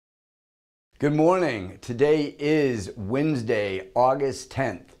Good morning. Today is Wednesday, August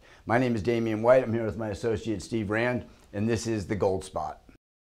 10th. My name is Damian White. I'm here with my associate Steve Rand, and this is the Gold Spot.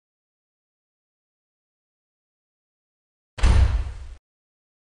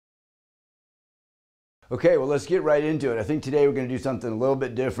 Okay, well, let's get right into it. I think today we're going to do something a little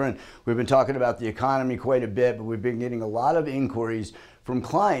bit different. We've been talking about the economy quite a bit, but we've been getting a lot of inquiries from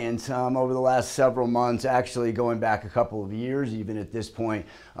clients over the last several months, actually going back a couple of years even at this point,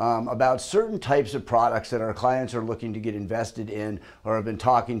 about certain types of products that our clients are looking to get invested in or have been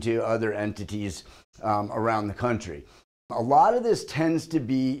talking to other entities around the country. A lot of this tends to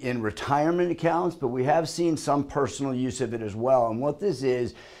be in retirement accounts, but we have seen some personal use of it as well. And what this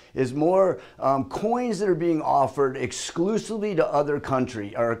is more coins that are being offered exclusively to other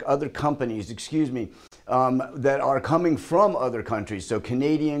companies, that are coming from other countries. So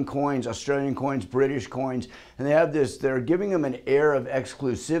Canadian coins, Australian coins, British coins, and they have this, they're giving them an air of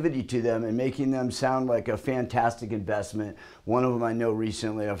exclusivity to them and making them sound like a fantastic investment. One of them I know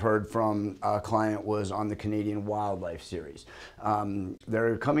recently I've heard from a client was on the Canadian Wildlife series.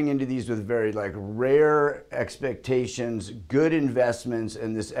 They're coming into these with very rare expectations, good investments,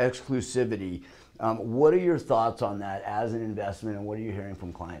 and this exclusivity. What are your thoughts on that as an investment, and what are you hearing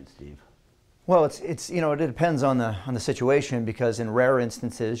from clients, Steve? Well, it depends on the situation, because in rare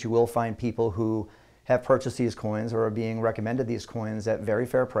instances you will find people who have purchased these coins or are being recommended these coins at very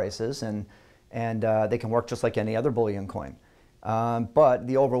fair prices, and they can work just like any other bullion coin. But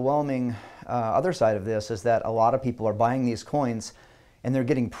the overwhelming other side of this is that a lot of people are buying these coins and they're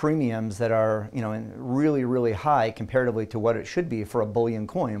getting premiums that are really, really high comparatively to what it should be for a bullion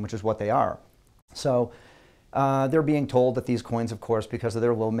coin, which is what they are. So they're being told that these coins, of course, because of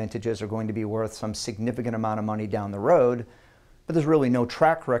their low mintages, are going to be worth some significant amount of money down the road, but there's really no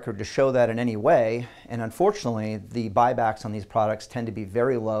track record to show that in any way. And unfortunately, the buybacks on these products tend to be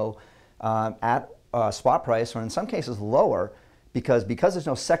very low at spot price, or in some cases lower, because there's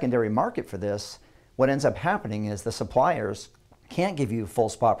no secondary market for this. What ends up happening is the suppliers can't give you full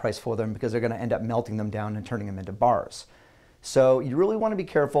spot price for them because they're going to end up melting them down and turning them into bars. So you really want to be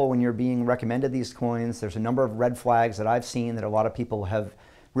careful when you're being recommended these coins. There's a number of red flags that I've seen that a lot of people have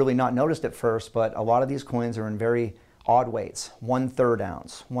really not noticed at first, but a lot of these coins are in very odd weights, 1/3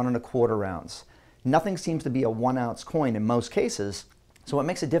 ounce, 1 1/4 ounce. Nothing seems to be a 1 ounce coin in most cases, so it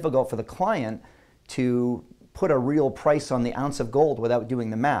makes it difficult for the client to put a real price on the ounce of gold without doing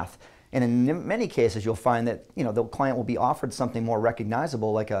the math. And in many cases you'll find that the client will be offered something more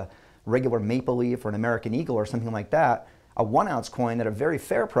recognizable, like a regular maple leaf or an American eagle or something like that, a 1 ounce coin at a very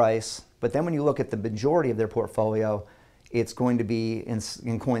fair price, but then when you look at the majority of their portfolio, it's going to be in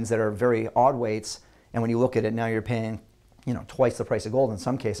coins that are very odd weights, and when you look at it now, you're paying twice the price of gold in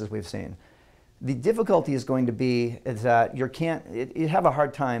some cases we've seen. The difficulty is going to be is that you have a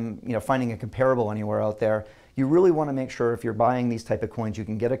hard time finding a comparable anywhere out there. You really want to make sure if you're buying these type of coins you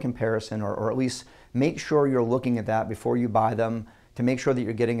can get a comparison, or at least make sure you're looking at that before you buy them, to make sure that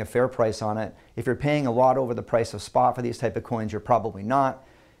you're getting a fair price on it. If you're paying a lot over the price of spot for these type of coins, you're probably not.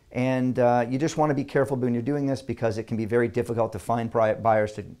 And you just want to be careful when you're doing this, because it can be very difficult to find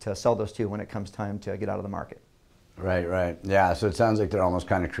buyers to sell those to when it comes time to get out of the market. Right. Yeah, so it sounds like they're almost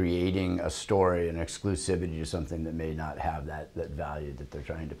kind of creating a story, an exclusivity to something that may not have that value that they're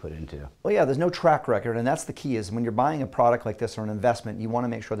trying to put into. Well, yeah, there's no track record, and that's the key, is when you're buying a product like this or an investment, you want to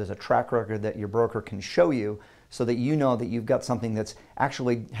make sure there's a track record that your broker can show you, so that you know that you've got something that's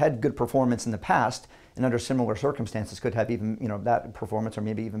actually had good performance in the past, and under similar circumstances could have even that performance or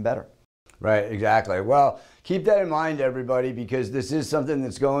maybe even better. Right, exactly. Well, keep that in mind, everybody, because this is something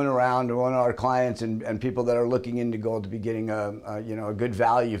that's going around to one of our clients and people that are looking into gold to be getting a good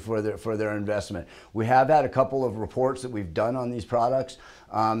value for their investment. We have had a couple of reports that we've done on these products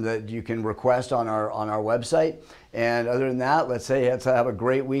that you can request on our website. And other than that, let's have a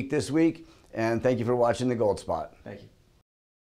great week this week. And thank you for watching the Gold Spot. Thank you.